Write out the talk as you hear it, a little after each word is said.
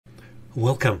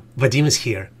Welcome, Vadim is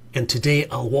here, and today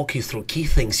I'll walk you through key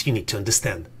things you need to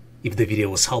understand. If the video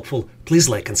was helpful, please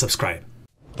like and subscribe.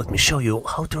 Let me show you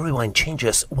how to rewind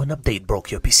changes when update broke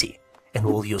your PC, and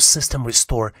we'll use System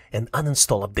Restore and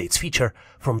Uninstall Updates feature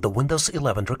from the Windows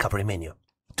 11 recovery menu.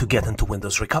 To get into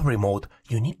Windows recovery mode,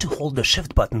 you need to hold the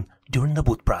Shift button during the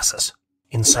boot process.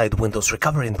 Inside Windows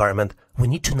recovery environment, we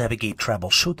need to navigate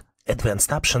Troubleshoot,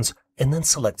 Advanced Options, and then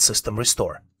select System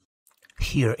Restore.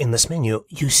 Here in this menu,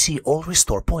 you see all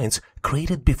restore points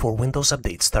created before Windows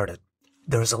Update started.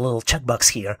 There is a little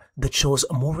checkbox here that shows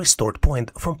more restored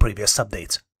point from previous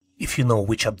updates. If you know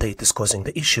which update is causing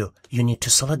the issue, you need to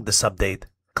select this update,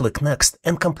 click Next,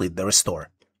 and complete the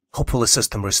restore. Hopefully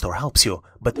System Restore helps you,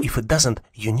 but if it doesn't,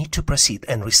 you need to proceed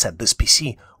and reset this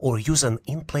PC or use an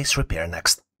in-place repair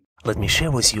next. Let me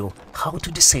share with you how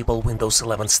to disable Windows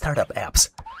 11 startup apps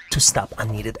to stop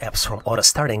unneeded apps from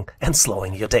auto-starting and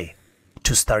slowing your day.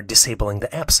 To start disabling the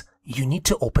apps, you need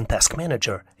to open Task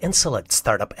Manager and select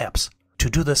Startup Apps.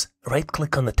 To do this,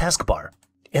 right-click on the taskbar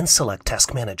and select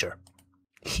Task Manager.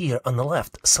 Here on the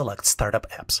left, select Startup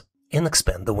Apps and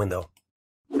expand the window.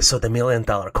 So the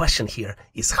million-dollar question here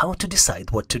is how to decide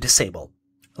what to disable.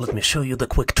 Let me show you the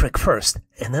quick trick first,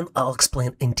 and then I'll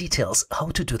explain in details how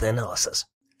to do the analysis.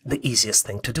 The easiest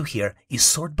thing to do here is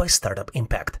sort by startup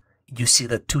impact. You see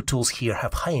that two tools here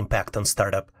have high impact on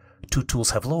startup, two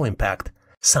tools have low impact,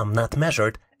 some not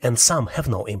measured, and some have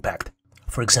no impact.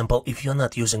 For example, if you're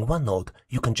not using OneNote,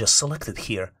 you can just select it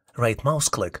here, right mouse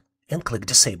click, and click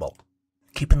Disable.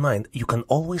 Keep in mind, you can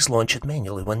always launch it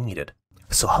manually when needed.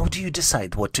 So how do you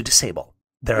decide what to disable?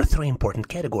 There are three important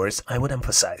categories I would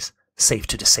emphasize: safe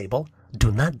to disable,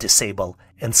 do not disable,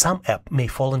 and some app may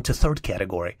fall into third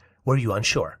category, where you're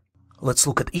unsure. Let's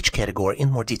look at each category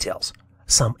in more details.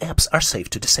 Some apps are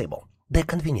safe to disable. They're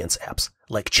convenience apps,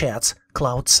 like chats,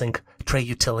 cloud sync, tray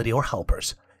utility, or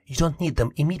helpers. You don't need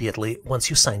them immediately once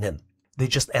you sign in. They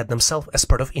just add themselves as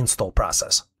part of install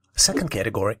process. Second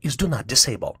category is do not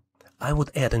disable. I would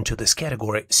add into this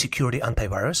category security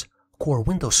antivirus, core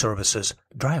Windows services,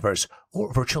 drivers,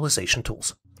 or virtualization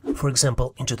tools. For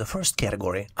example, into the first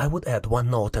category, I would add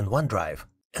OneNote and OneDrive,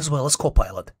 as well as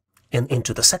Copilot. And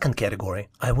into the second category,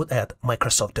 I would add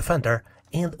Microsoft Defender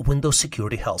and Windows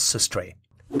Security Health Sys.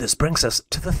 This brings us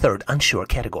to the third unsure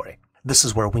category. This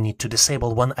is where we need to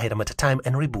disable one item at a time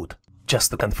and reboot, just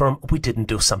to confirm we didn't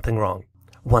do something wrong.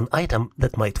 One item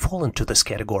that might fall into this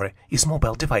category is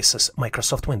mobile devices,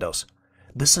 Microsoft Windows.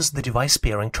 This is the device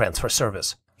pairing transfer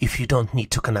service. If you don't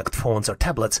need to connect phones or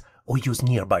tablets or use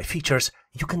nearby features,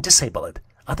 you can disable it.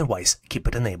 Otherwise, keep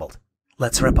it enabled.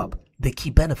 Let's wrap up. The key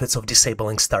benefits of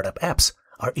disabling startup apps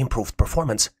are improved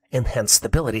performance, enhanced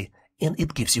stability, and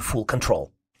it gives you full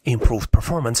control. Improved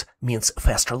performance means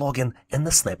faster login and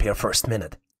the snappier first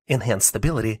minute. Enhanced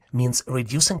stability means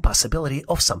reducing possibility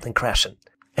of something crashing.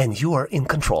 And you are in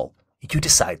control. You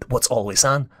decide what's always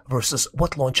on versus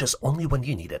what launches only when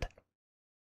you need it.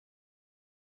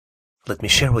 Let me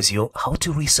share with you how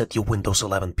to reset your Windows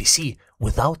 11 PC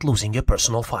without losing your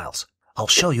personal files. I'll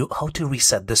show you how to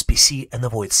reset this PC and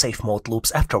avoid safe mode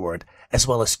loops afterward, as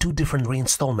well as two different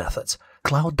reinstall methods: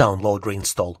 cloud download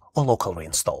reinstall or local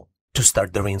reinstall. To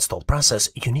start the reinstall process,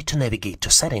 you need to navigate to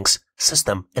Settings,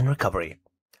 System, and Recovery.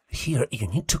 Here, you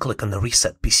need to click on the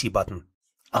Reset PC button.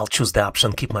 I'll choose the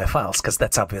option Keep My Files because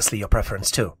that's obviously your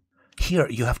preference too. Here,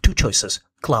 you have two choices: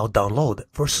 cloud download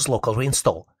versus local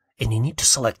reinstall, and you need to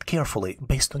select carefully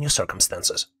based on your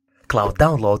circumstances. Cloud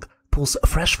download pulls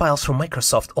fresh files from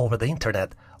Microsoft over the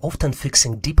internet, often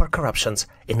fixing deeper corruptions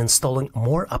and installing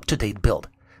more up-to-date build,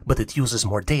 but it uses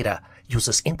more data,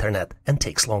 uses internet, and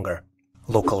takes longer.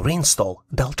 Local reinstall,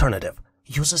 the alternative,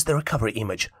 uses the recovery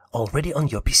image already on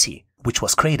your PC, which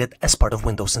was created as part of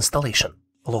Windows installation.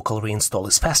 Local reinstall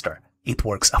is faster, it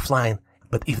works offline,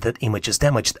 but if that image is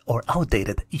damaged or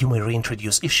outdated, you may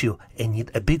reintroduce issue and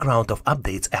need a big round of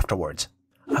updates afterwards.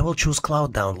 I will choose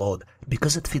cloud download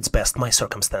because it fits best my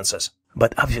circumstances.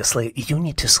 But obviously, you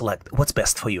need to select what's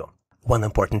best for you. One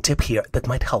important tip here that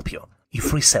might help you: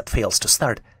 if reset fails to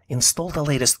start, install the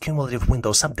latest cumulative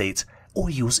Windows updates or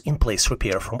use in-place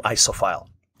repair from ISO file.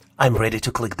 I'm ready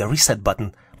to click the reset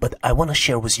button, but I want to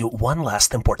share with you one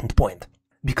last important point.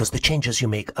 Because the changes you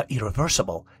make are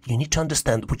irreversible, you need to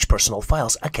understand which personal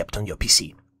files are kept on your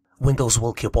PC. Windows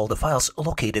will keep all the files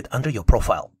located under your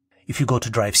profile. If you go to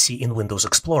Drive C in Windows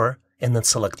Explorer and then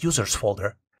select Users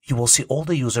folder, you will see all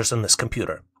the users on this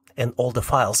computer, and all the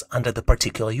files under the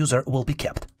particular user will be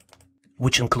kept,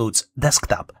 which includes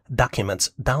desktop,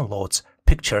 documents, downloads,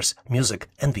 pictures, music,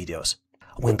 and videos.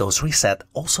 Windows Reset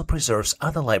also preserves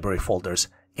other library folders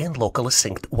and locally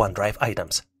synced OneDrive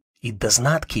items. It does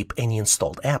not keep any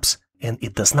installed apps and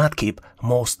it does not keep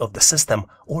most of the system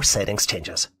or settings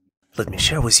changes. Let me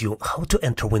share with you how to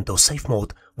enter Windows Safe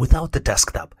Mode without the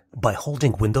desktop by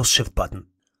holding Windows Shift button.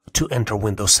 To enter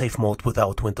Windows Safe Mode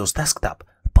without Windows Desktop,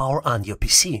 power on your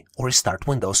PC or restart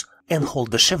Windows and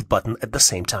hold the Shift button at the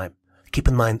same time. Keep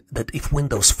in mind that if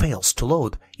Windows fails to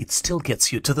load, it still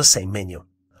gets you to the same menu.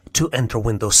 To enter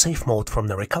Windows Safe Mode from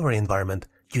the recovery environment,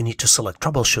 you need to select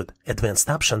Troubleshoot, Advanced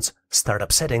Options,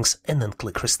 Startup Settings, and then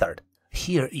click Restart.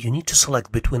 Here, you need to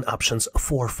select between options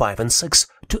 4, 5, and 6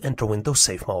 to enter Windows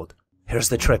Safe Mode. Here's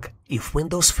the trick. If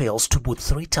Windows fails to boot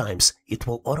 3 times, it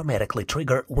will automatically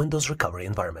trigger Windows Recovery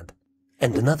Environment.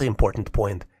 And another important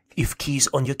point, if keys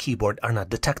on your keyboard are not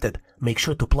detected, make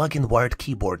sure to plug in wired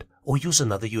keyboard or use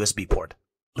another USB port.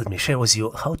 Let me share with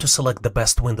you how to select the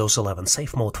best Windows 11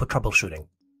 Safe Mode for troubleshooting.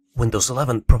 Windows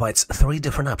 11 provides 3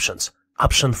 different options.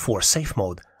 Option 4 Safe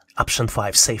Mode, Option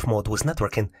 5 Safe Mode with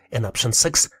Networking, and Option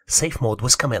 6 Safe Mode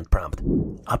with Command Prompt.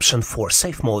 Option 4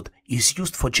 Safe Mode is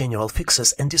used for general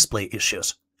fixes and display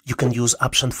issues. You can use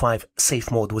Option 5 Safe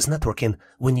Mode with Networking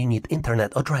when you need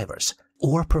Internet or drivers,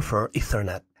 or prefer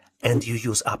Ethernet. And you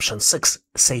use Option 6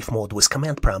 Safe Mode with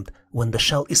Command Prompt when the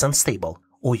shell is unstable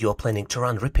or you are planning to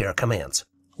run repair commands.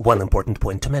 One important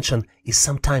point to mention is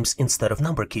sometimes instead of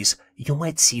number keys, you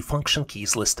might see function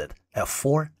keys listed,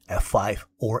 F4, F5,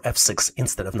 or F6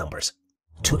 instead of numbers.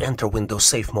 To enter Windows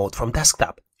Safe Mode from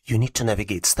desktop, you need to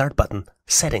navigate Start button,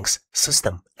 Settings,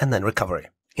 System, and then Recovery.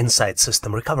 Inside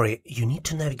System Recovery, you need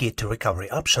to navigate to Recovery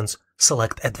Options,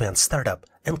 select Advanced Startup,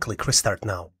 and click Restart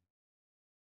Now.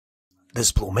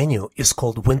 This blue menu is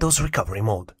called Windows Recovery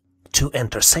Mode. To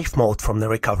enter Safe Mode from the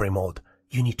Recovery Mode,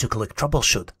 you need to click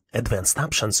Troubleshoot, Advanced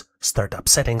Options, Startup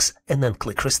Settings, and then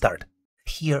click Restart.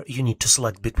 Here you need to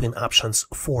select between options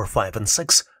 4, 5, and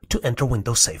 6 to enter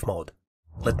Windows Safe Mode.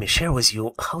 Let me share with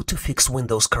you how to fix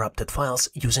Windows corrupted files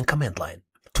using command line.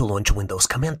 To launch Windows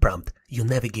Command Prompt, you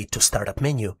navigate to Startup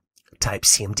menu, type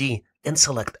CMD, and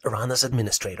select Run as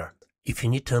Administrator. If you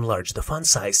need to enlarge the font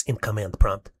size in Command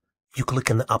Prompt, you click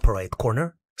in the upper right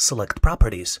corner, select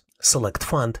Properties, select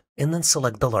Font, and then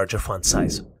select the larger font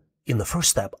size. In the first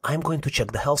step, I'm going to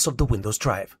check the health of the Windows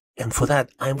drive, and for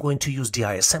that, I'm going to use the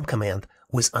ISM command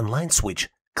with Online Switch,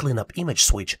 Cleanup Image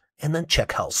Switch, and then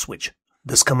Check Health Switch.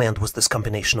 This command with this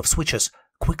combination of switches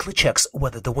quickly checks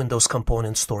whether the Windows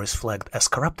component store is flagged as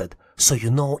corrupted, so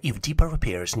you know if deeper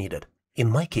repair is needed. In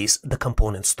my case, the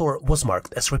component store was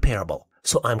marked as repairable,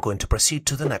 so I'm going to proceed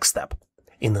to the next step.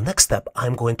 In the next step,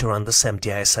 I'm going to run the same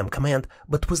DISM command,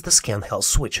 but with the Scan Health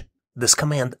switch. This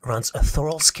command runs a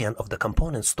thorough scan of the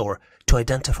component store to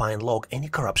identify and log any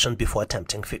corruption before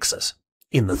attempting fixes.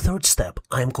 In the third step,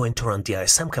 I'm going to run the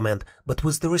DISM command, but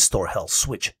with the Restore Health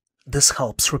switch. This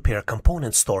helps repair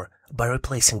component store by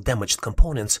replacing damaged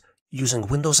components using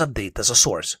Windows Update as a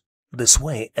source. This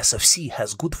way, SFC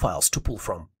has good files to pull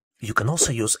from. You can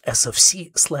also use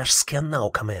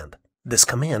sfc/scannow command. This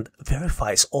command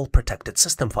verifies all protected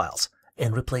system files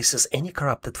and replaces any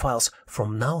corrupted files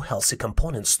from now healthy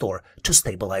component store to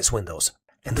stabilize Windows.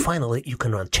 And finally, you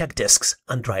can run check disks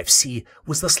on drive C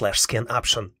with the /scan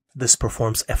option. This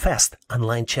performs a fast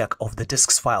online check of the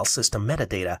disk's file system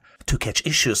metadata to catch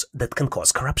issues that can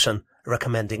cause corruption,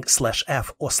 recommending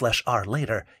 /F or /R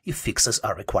later if fixes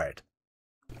are required.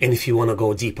 And if you want to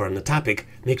go deeper on the topic,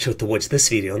 make sure to watch this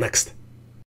video next.